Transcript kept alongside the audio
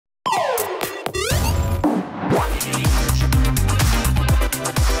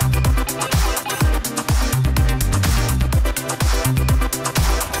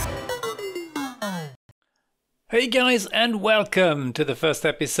Hey guys, and welcome to the first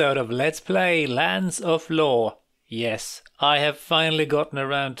episode of Let's Play Lands of Lore. Yes, I have finally gotten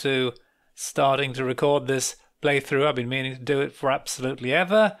around to starting to record this playthrough. I've been meaning to do it for absolutely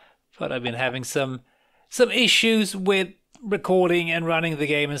ever, but I've been having some issues with recording and running the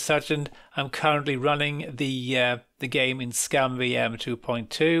game and such, and I'm currently running the game in ScumVM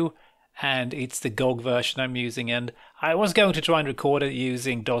 2.2, and it's the GOG version I'm using, and I was going to try and record it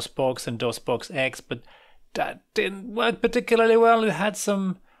using DOSBox and DOSBox X, but that didn't work particularly well. It had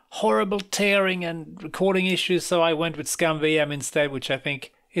some horrible tearing and recording issues, so I went with ScumVM instead, which I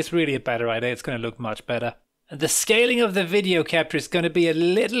think is really a better idea. It's going to look much better. And the scaling of the video capture is going to be a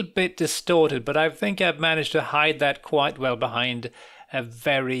little bit distorted, but I think I've managed to hide that quite well behind a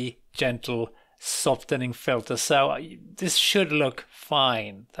very gentle softening filter, so this should look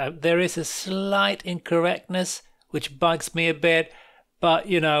fine. There is a slight incorrectness which bugs me a bit, but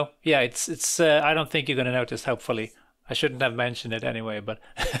you know, yeah, it's I don't think you're going to notice, hopefully. I shouldn't have mentioned it anyway, but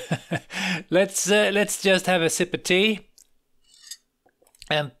let's just have a sip of tea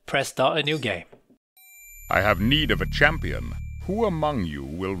and press start a new game. I have need of a champion. Who among you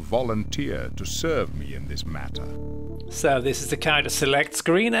will volunteer to serve me in this matter? So this is the character select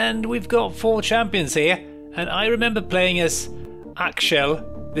screen, and we've got 4 champions here, and I remember playing as Akshel.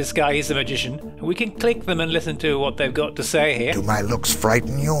 This guy is a magician, and we can click them and listen to what they've got to say here. Do my looks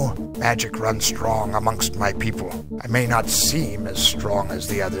frighten you? Magic runs strong amongst my people. I may not seem as strong as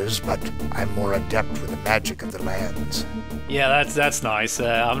the others, but I'm more adept with the magic of the lands. Yeah, that's nice.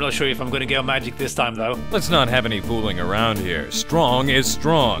 I'm not sure if I'm going to go magic this time, though. Let's not have any fooling around here. Strong is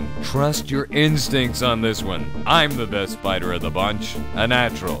strong. Trust your instincts on this one. I'm the best fighter of the bunch. A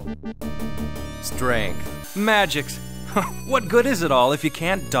natural. Strength. Magics. What good is it all if you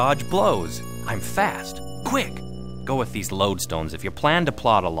can't dodge blows? I'm fast, quick. Go with these lodestones if you plan to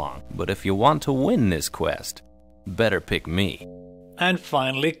plod along. But if you want to win this quest, better pick me. And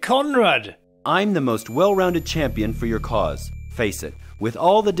finally, Conrad. I'm the most well-rounded champion for your cause. Face it, with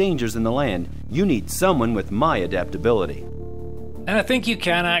all the dangers in the land, you need someone with my adaptability. And I think you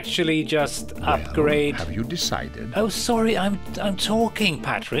can actually just upgrade. Have you decided? Oh, sorry, I'm talking,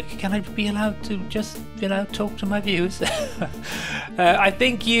 Patrick. Can I be allowed to just, talk to my viewers? I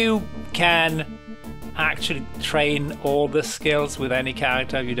think you can actually train all the skills with any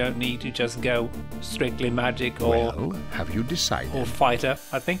character. You don't need to just go strictly magic or Well, have you decided? or fighter,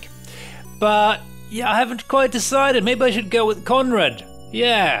 I think. But yeah, I haven't quite decided. Maybe I should go with Conrad.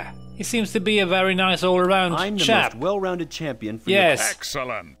 Yeah. He seems to be a very nice all-around I'm the chap. most well-rounded champion for Yes.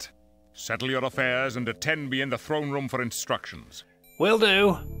 Excellent. Settle your affairs and attend me in the throne room for instructions. Will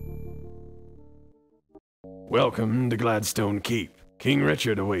do. Welcome to Gladstone Keep. King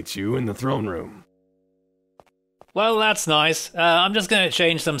Richard awaits you in the throne room. Well, that's nice. I'm just going to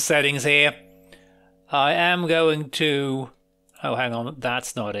change some settings here. I am going to... Oh, hang on.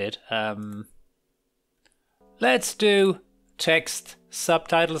 That's not it. Let's do text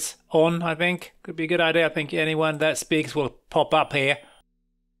subtitles on, I think. Could be a good idea. I think anyone that speaks will pop up here.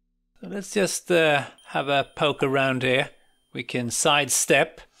 So let's just have a poke around here. We can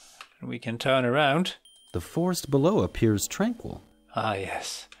sidestep and we can turn around. The forest below appears tranquil. Ah,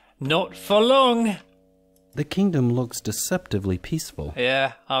 yes. Not for long. The kingdom looks deceptively peaceful.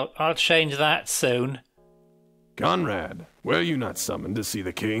 Yeah, I'll change that soon. Conrad, were you not summoned to see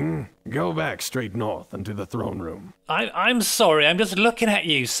the king? Go back straight north and to the throne room. I'm sorry, I'm just looking at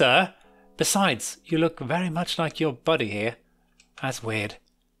you, sir. Besides, you look very much like your buddy here. That's weird.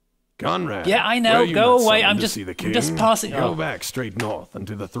 Conrad, Yeah, I know. were you Go not away. summoned I'm to just- see the I'm king? just passing- Go oh. back straight north and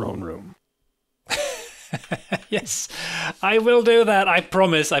to the throne room. Yes, I will do that. I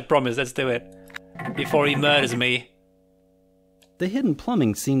promise. Let's do it. Before he murders me. The hidden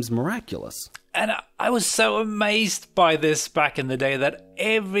plumbing seems miraculous. And I was so amazed by this back in the day that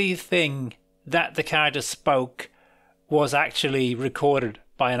everything that the character spoke was actually recorded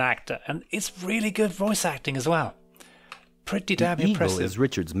by an actor. And it's really good voice acting as well. Pretty damn The eagle impressive. is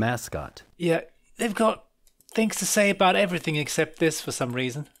Richard's mascot. Yeah, they've got things to say about everything except this for some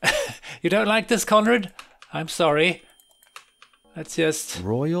reason. You don't like this, Conrad? I'm sorry. Let's just...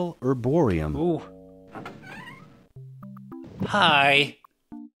 Royal Herborium. Ooh. Hi.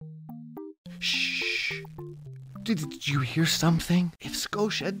 Shh. Did you hear something? If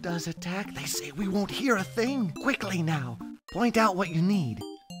Scotia does attack, they say we won't hear a thing. Quickly now. Point out what you need.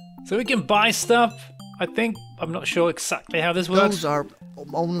 So we can buy stuff, I think. I'm not sure exactly how this works. Those are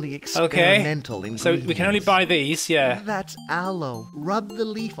only experimental ingredients. So we can only buy these, yeah. That's aloe. Rub the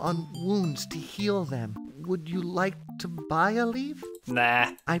leaf on wounds to heal them. Would you like to buy a leaf?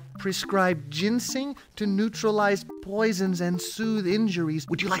 Nah. I prescribe ginseng to neutralize poisons and soothe injuries.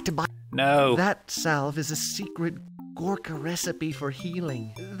 Would you like to buy? No. That salve is a secret Gorka recipe for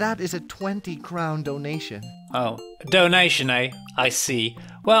healing. That is a 20 crown donation. Oh, donation, eh? I see.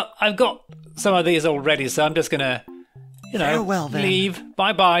 Well, I've got some of these already, so I'm just gonna, Farewell, then. leave.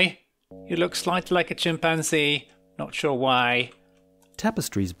 Bye-bye. You look slightly like a chimpanzee. Not sure why.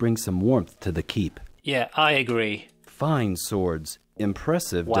 Tapestries bring some warmth to the keep. Yeah, I agree. Fine swords,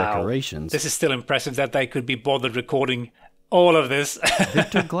 impressive Wow. decorations. This is still impressive that they could be bothered recording all of this.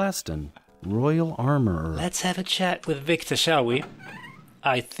 Victor Glaston, Royal Armourer. Let's have a chat with Victor, shall we?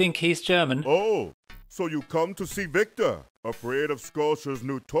 I think he's German. Oh, so you come to see Victor? Afraid of Scotia's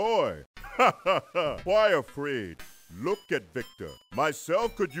new toy? Why afraid? Look at Victor.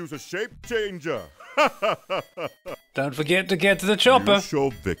 Myself could use a shape changer. Don't forget to get to the chopper. You show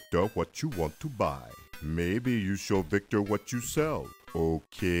Victor what you want to buy. Maybe you show Victor what you sell.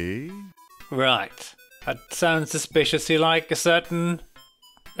 Okay? Right. That sounds suspiciously like a certain,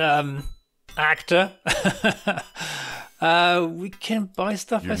 actor. We can buy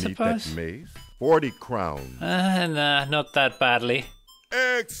stuff, You I need suppose. that mace? 40 crowns. Nah, not that badly.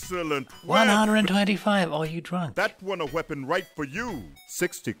 Excellent weapon. 125. Are you drunk? That one a weapon right for you.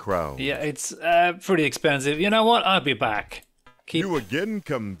 60 crowns. Yeah, it's pretty expensive. You know what? I'll be back. You again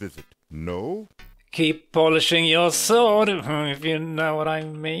come visit. No? Keep polishing your sword, if you know what I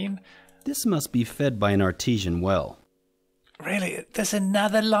mean. This must be fed by an artesian well. Really? There's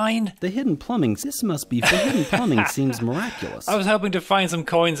another line? The hidden plumbing. This must be for hidden plumbing. Seems miraculous. I was hoping to find some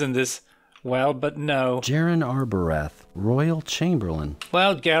coins in this well, but no. Jaren Arbarath, Royal Chamberlain.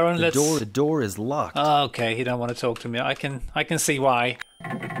 Well, Garen, let's... The door is locked. Okay, he don't want to talk to me. I can see why.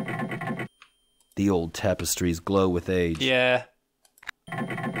 The old tapestries glow with age. Yeah.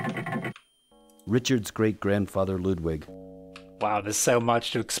 Richard's great-grandfather Ludwig. Wow, there's so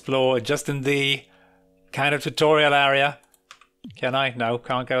much to explore just in the kind of tutorial area. Can I? No,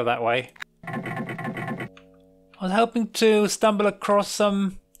 can't go that way. I was hoping to stumble across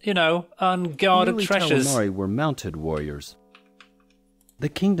some, unguarded Early treasures. Talamari were mounted warriors. The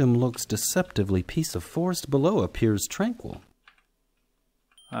kingdom looks deceptively peaceful. Forest below appears tranquil.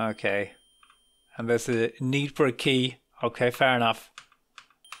 Okay. And there's a need for a key. Okay, fair enough.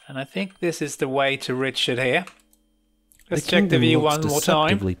 And I think this is the way to Richard here. Let's check the view one more time.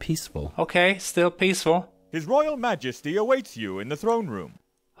 Deceptively peaceful. Okay, still peaceful. His Royal Majesty awaits you in the throne room.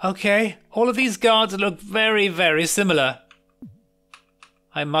 Okay, all of these guards look very, very similar.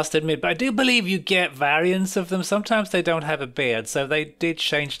 I must admit, but I do believe you get variants of them. Sometimes they don't have a beard, so they did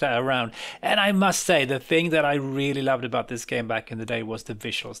change that around. And I must say, the thing that I really loved about this game back in the day was the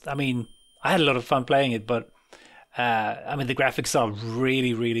visuals. I mean, I had a lot of fun playing it, but the graphics are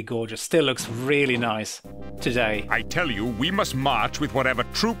really, really gorgeous. Still looks really nice today. I tell you, we must march with whatever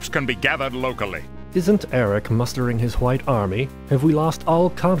troops can be gathered locally. Isn't Eric mustering his white army? Have we lost all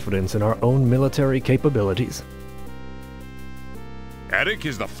confidence in our own military capabilities? Eric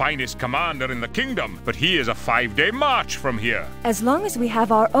is the finest commander in the kingdom, but he is a 5-day march from here. As long as we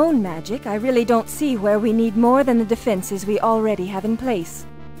have our own magic, I really don't see where we need more than the defenses we already have in place.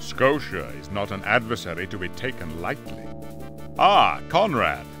 Scotia is not an adversary to be taken lightly. Ah,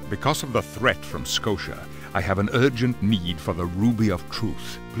 Conrad, because of the threat from Scotia, I have an urgent need for the Ruby of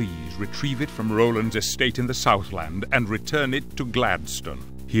Truth. Please retrieve it from Roland's estate in the Southland and return it to Gladstone.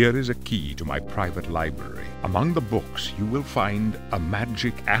 Here is a key to my private library. Among the books, you will find a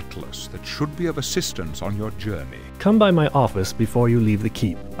magic atlas that should be of assistance on your journey. Come by my office before you leave the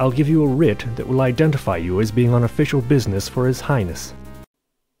keep. I'll give you a writ that will identify you as being on official business for His Highness.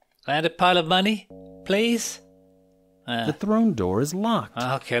 And a pile of money, please? The throne door is locked.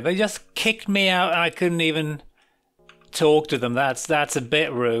 Okay, they just kicked me out and I couldn't even talk to them. That's a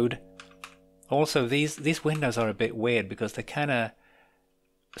bit rude. Also, these windows are a bit weird because they kind of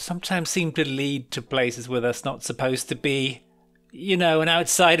sometimes seem to lead to places where there's not supposed to be, an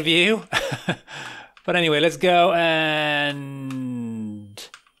outside view. But anyway, let's go and...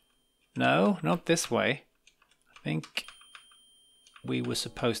 No, not this way. I think we were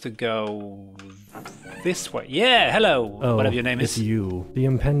supposed to go this way. Yeah, hello, whatever your name is. It's you. The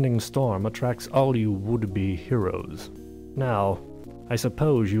impending storm attracts all you would-be heroes. Now, I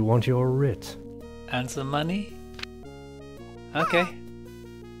suppose you want your writ. And some money? Okay.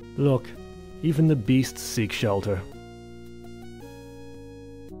 Look, even the beasts seek shelter.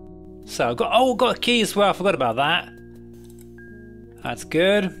 So, got a key as well. I forgot about that. That's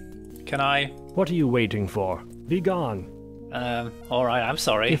good. Can I... What are you waiting for? Be gone. Alright, I'm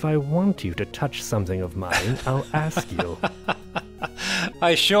sorry. If I want you to touch something of mine, I'll ask you.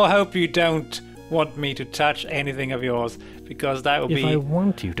 I sure hope you don't want me to touch anything of yours, because that would be If I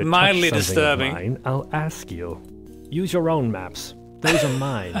want you to mildly touch something disturbing. of mine, I'll ask you. Use your own maps. Those are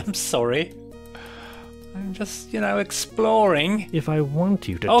mine. I'm sorry. I'm just, exploring. If I want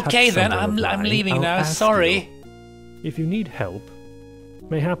you to okay, touch then somewhere of I'm mine, leaving I'll now. ask Sorry. you. If you need help,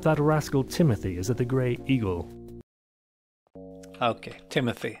 mayhap that rascal Timothy is at the Grey Eagle. Okay,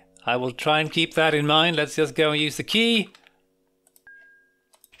 Timothy. I will try and keep that in mind. Let's just go and use the key.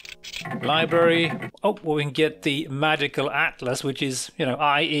 Library. Oh, well, we can get the magical atlas, which is,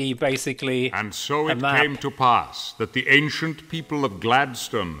 i.e. basically And so a it map. came to pass that the ancient people of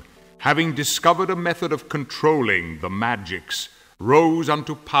Gladstone, having discovered a method of controlling the magics, rose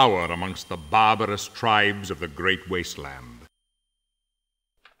unto power amongst the barbarous tribes of the great wasteland.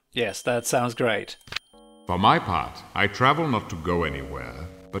 Yes, that sounds great. For my part, I travel not to go anywhere,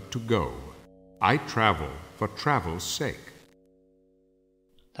 but to go. I travel for travel's sake.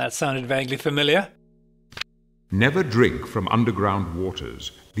 That sounded vaguely familiar. Never drink from underground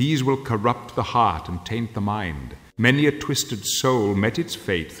waters. These will corrupt the heart and taint the mind. Many a twisted soul met its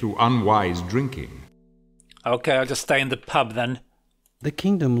fate through unwise drinking. Okay, I'll just stay in the pub then. The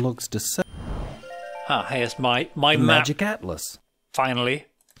kingdom looks deceptive. Ah, here's my map. Magic Atlas. Finally.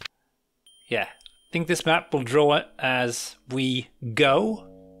 Yeah. I think this map will draw it as we go.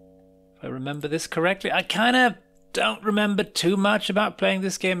 If I remember this correctly. I kind of don't remember too much about playing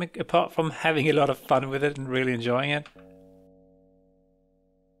this game apart from having a lot of fun with it and really enjoying it.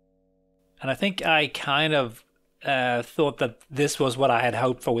 And I think I kind of thought that this was what I had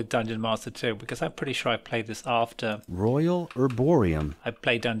hoped for with Dungeon Master 2, because I'm pretty sure I played this after. Royal Herborium. I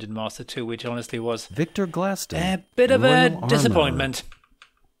played Dungeon Master 2, which honestly was Victor Glaston. a bit of a Royal disappointment.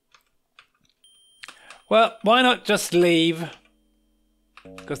 Well, why not just leave?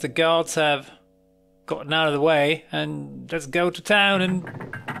 Because the guards have gotten out of the way, and let's go to town and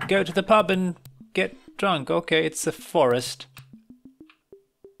go to the pub and get drunk. Okay, it's a forest.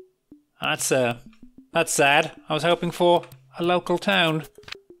 That's sad. I was hoping for a local town.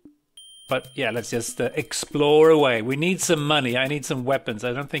 But yeah, let's just explore away. We need some money. I need some weapons.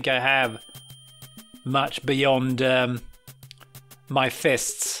 I don't think I have much beyond my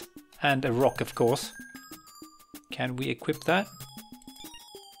fists and a rock, of course. Can we equip that?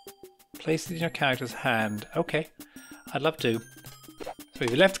 Place it in your character's hand. Okay, I'd love to. So if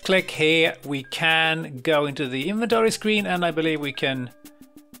you left click here, we can go into the inventory screen, and I believe we can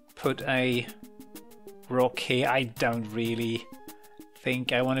put a rock here. I don't really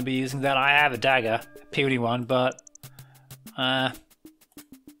think I want to be using that. I have a dagger, a puny one, but yeah,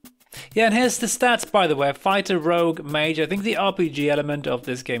 and here's the stats, by the way. Fighter, rogue, mage. I think the RPG element of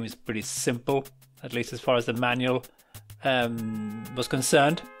this game is pretty simple, at least as far as the manual was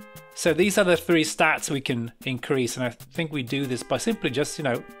concerned. So these are the 3 stats we can increase, and I think we do this by simply just,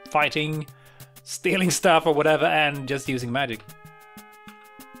 fighting, stealing stuff or whatever, and just using magic.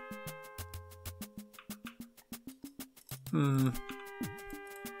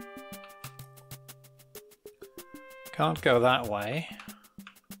 Can't go that way.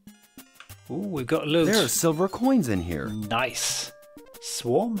 Ooh, we've got loot. There are silver coins in here. Nice.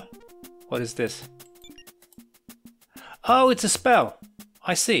 Swarm? What is this? Oh, it's a spell.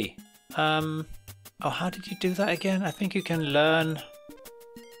 I see. Oh, how did you do that again? I think you can learn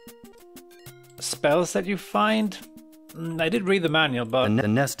spells that you find. I did read the manual, but The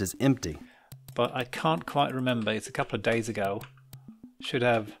nest is empty. but I can't quite remember. It's a couple of days ago. Should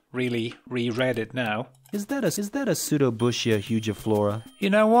have really reread it now. Is that a Pseudobushia hugiflora? You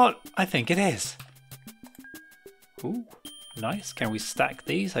know what? I think it is. Ooh, nice. Can we stack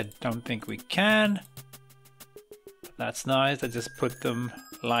these? I don't think we can. But that's nice. I just put them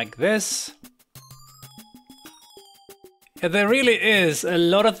like this. Yeah, there really is a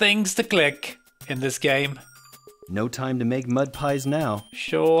lot of things to click in this game. No time to make mud pies now.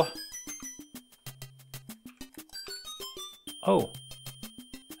 Sure. Oh.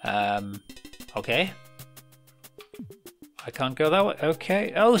 Okay. I can't go that way.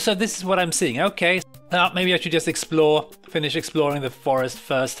 Okay. Oh, so this is what I'm seeing. Okay. Maybe I should just finish exploring the forest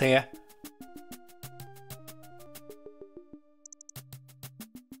first here.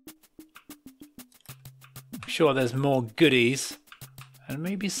 I'm sure there's more goodies. And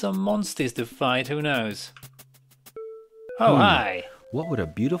maybe some monsters to fight, who knows? Oh, hi. What would a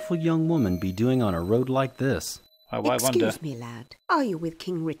beautiful young woman be doing on a road like this? Excuse me, lad. Are you with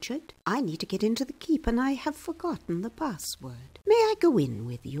King Richard? I need to get into the keep and I have forgotten the password. May I go in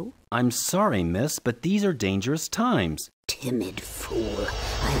with you? I'm sorry, miss, but these are dangerous times. Timid fool.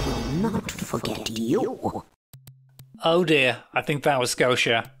 I will not forget you. Oh dear, I think that was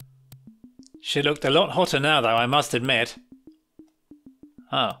Scotia. She looked a lot hotter now, though, I must admit.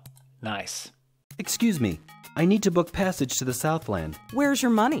 Oh, nice. Excuse me. I need to book passage to the Southland. Where's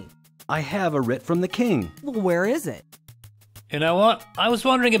your money? I have a writ from the king. Well, where is it? You know what? I was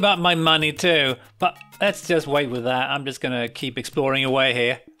wondering about my money too, but let's just wait with that. I'm just gonna keep exploring away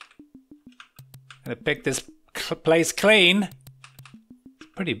here. Gonna pick this place clean.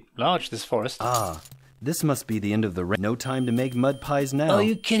 Pretty large, this forest. Ah, this must be the end of the rain. No time to make mud pies now. Are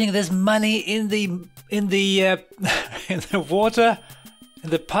you kidding? There's money in the in the water, in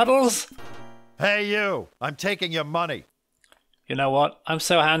the puddles. Hey, you! I'm taking your money. You know what? I'm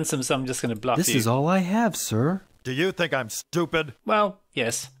so handsome, so I'm just gonna bluff you. This is all I have, sir. Do you think I'm stupid? Well,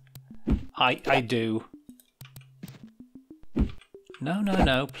 yes. I do.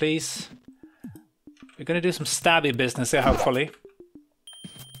 No, please. We're gonna do some stabby business here, hopefully.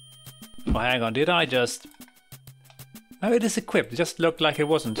 Oh, hang on, did I just... No, it is equipped. It just looked like it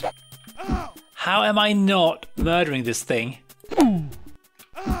wasn't. How am I not murdering this thing?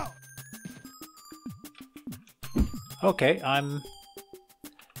 Okay, I'm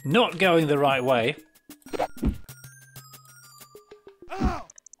not going the right way.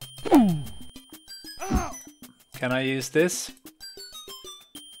 Can I use this?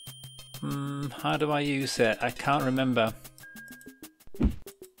 How do I use it? I can't remember.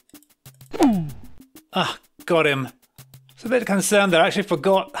 Ah, got him. I was a bit concerned that I actually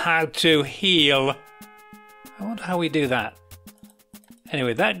forgot how to heal. I wonder how we do that.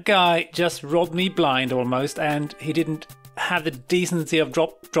 Anyway, that guy just robbed me blind almost, and he didn't have the decency of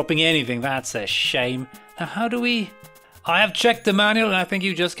dropping anything. That's a shame. Now, how do we... I have checked the manual, and I think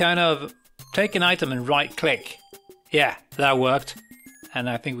you just kind of take an item and right-click. Yeah, that worked. And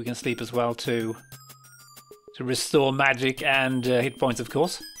I think we can sleep as well to restore magic and hit points, of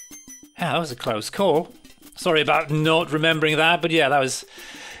course. Yeah, that was a close call. Sorry about not remembering that, but yeah, that was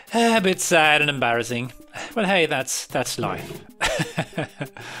a bit sad and embarrassing. But hey, that's life.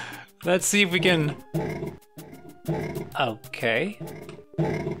 Let's see if we can... Okay.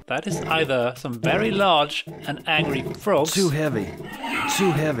 That is either some very large and angry frogs. Too heavy.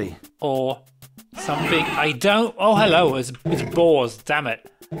 Too heavy. Or something I don't... Oh, hello, it's boars, damn it.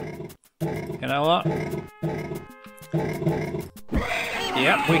 You know what?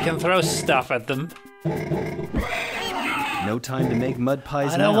 Yep, we can throw stuff at them. No time to make mud pies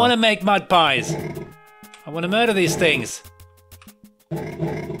now. I don't want to make mud pies. I want to murder these things.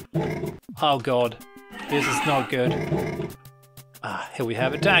 Oh god, this is not good. Ah, here we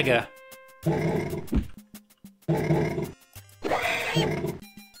have a dagger.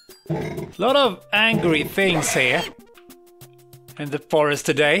 A lot of angry things here in the forest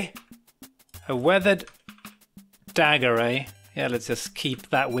today. A weathered dagger, eh? Yeah, let's just keep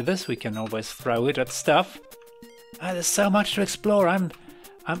that with us. We can always throw it at stuff. Ah, there's so much to explore. I'm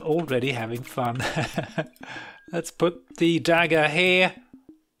already having fun. Let's put the dagger here.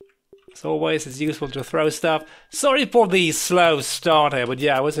 As always, it's useful to throw stuff. Sorry for the slow start here, but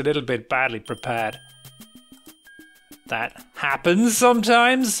yeah, I was a little bit badly prepared. That happens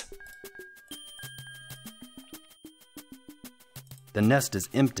sometimes. The nest is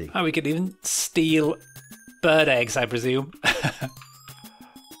empty. Oh, we could even steal bird eggs, I presume.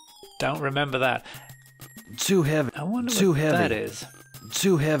 Don't remember that. Too heavy. I wonder Too what heavy. that is.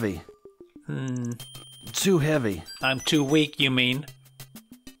 Too heavy. Too heavy. I'm too weak, you mean?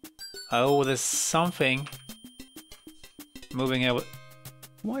 Oh, there's something moving out.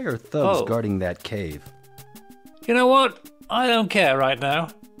 Why are thugs guarding that cave? You know what? I don't care right now.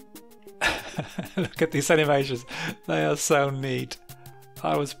 Look at these animations. They are so neat.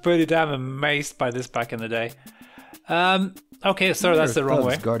 I was pretty damn amazed by this back in the day. Okay, sorry, that's the wrong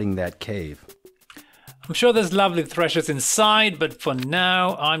way. Guarding that cave. I'm sure there's lovely treasures inside, but for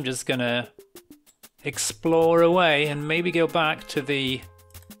now, I'm just gonna explore away and maybe go back to the...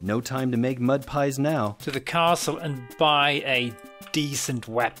 No time to make mud pies now. To the castle and buy a decent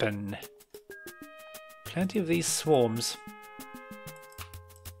weapon. Plenty of these swarms.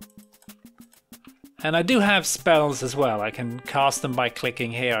 And I do have spells as well. I can cast them by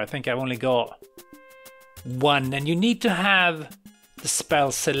clicking here. I think I've only got one, and you need to have the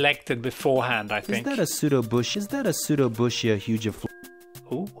spell selected beforehand, I think. Is that a pseudo bush? Is that a pseudo bushia hugiflora?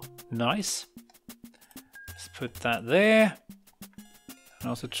 Oh, nice. Let's put that there. And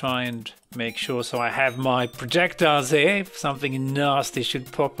also try and make sure so I have my projectiles here if something nasty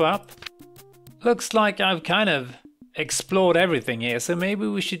should pop up. Looks like I've kind of explored everything here, so maybe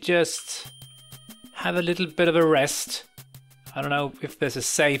we should just have a little bit of a rest. I don't know if there's a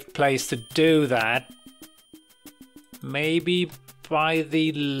safe place to do that. Maybe by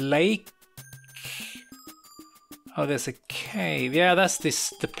the lake? Oh, there's a cave. Yeah, that's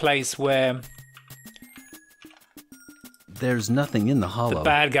the place where... There's nothing in the hollow. The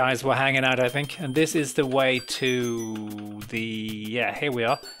bad guys were hanging out, I think. And this is the way to the... Yeah, here we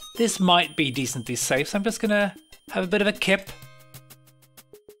are. This might be decently safe, so I'm just gonna have a bit of a kip.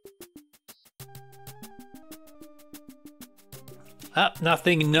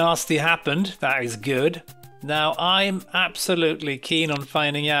 Nothing nasty happened. That is good. Now, I'm absolutely keen on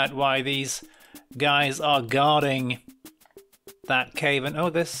finding out why these guys are guarding that cave. And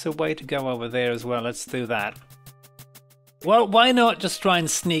oh, there's a way to go over there as well. Let's do that. Well, why not just try and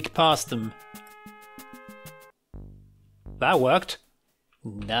sneak past them? That worked.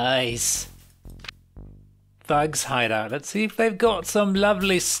 Nice. Thugs hideout. Let's see if they've got some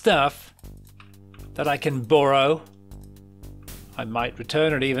lovely stuff that I can borrow. I might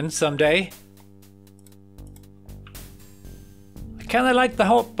return it even someday. I kind of like the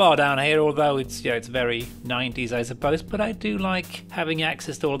hotbar down here, although it's it's very 90s, I suppose. But I do like having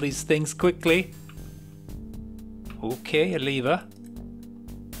access to all these things quickly. Okay, a lever.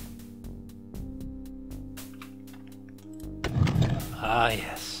 Ah,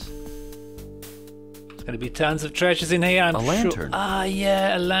 yes. There's going to be tons of treasures in here, I'm sure. A lantern. Ah,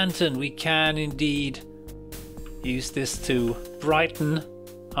 yeah, a lantern. We can indeed use this to brighten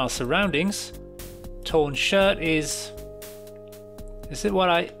our surroundings. Torn shirt is... Is it what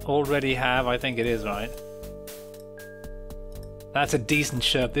I already have? I think it is, right? That's a decent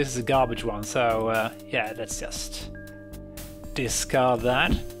shirt. This is a garbage one. So, yeah, let's just discard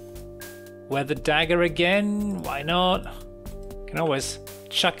that. Weather dagger again. Why not? Can always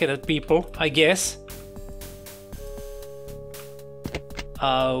chuck it at people, I guess.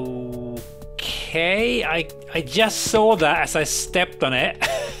 Okay, I just saw that as I stepped on it.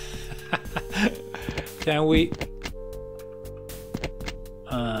 Can we...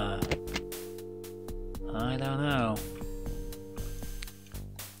 I don't know.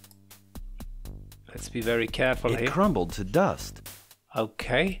 Let's be very careful here. It crumbled to dust.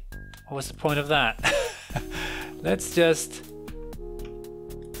 Okay, what was the point of that? Let's just...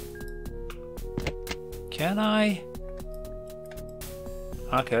 Can I?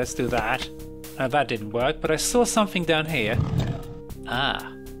 Okay, let's do that. Now that didn't work, but I saw something down here.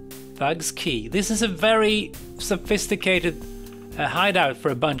 Ah, Thug's Key. This is a very sophisticated hideout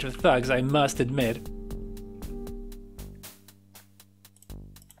for a bunch of thugs, I must admit.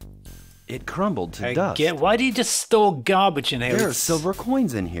 It crumbled to dust. Why do you just store garbage in here? There are silver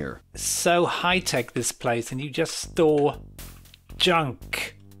coins in here. So high-tech, this place, and you just store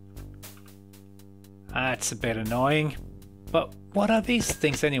junk. That's a bit annoying. But what are these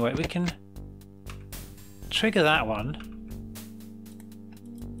things anyway? We can trigger that one.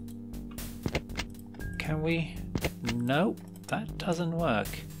 Can we? Nope, that doesn't work.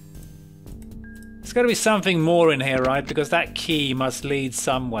 There's got to be something more in here, right? Because that key must lead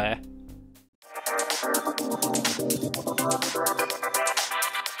somewhere.